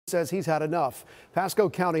says he's had enough. Pasco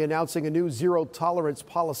County announcing a new zero-tolerance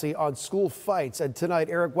policy on school fights. And tonight,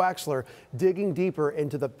 Eric Waxler digging deeper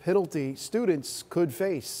into the penalty students could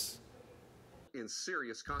face.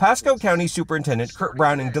 Pasco County Superintendent Kurt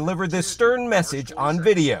Browning delivered this stern message on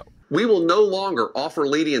video. We will no longer offer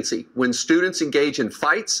leniency when students engage in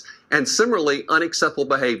fights and similarly unacceptable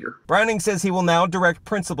behavior. Browning says he will now direct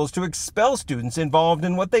principals to expel students involved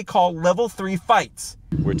in what they call level 3 fights.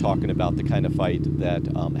 We're talking about the kind of fight that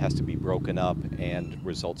has to be broken up and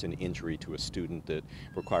results in injury to a student that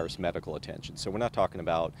requires medical attention. So we're not talking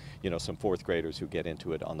about, some fourth graders who get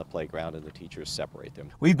into it on the playground and the teachers separate them.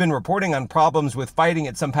 We've been reporting on problems with fighting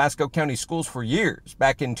at some Pasco County schools for years.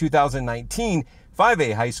 Back in 2019,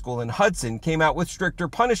 5A High School in Hudson came out with stricter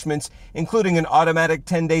punishments, including an automatic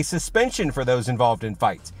 10-day suspension for those involved in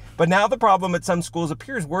fights. But now the problem at some schools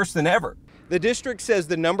appears worse than ever. The district says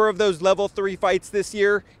the number of those level 3 fights this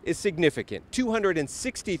year is significant.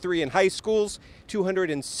 263 in high schools,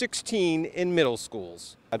 216 in middle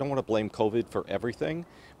schools. I don't want to blame COVID for everything,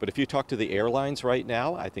 but if you talk to the airlines right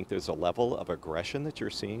now, I think there's a level of aggression that you're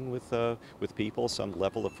seeing with people, some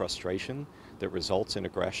level of frustration that results in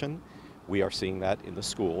aggression. We are seeing that in the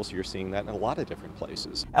schools. You're seeing that in a lot of different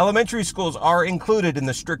places. Elementary schools are included in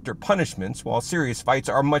the stricter punishments. While serious fights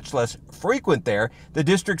are much less frequent there, the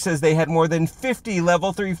district says they had more than 50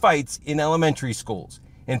 level 3 fights in elementary schools.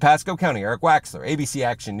 In Pasco County, Eric Waxler, ABC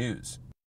Action News.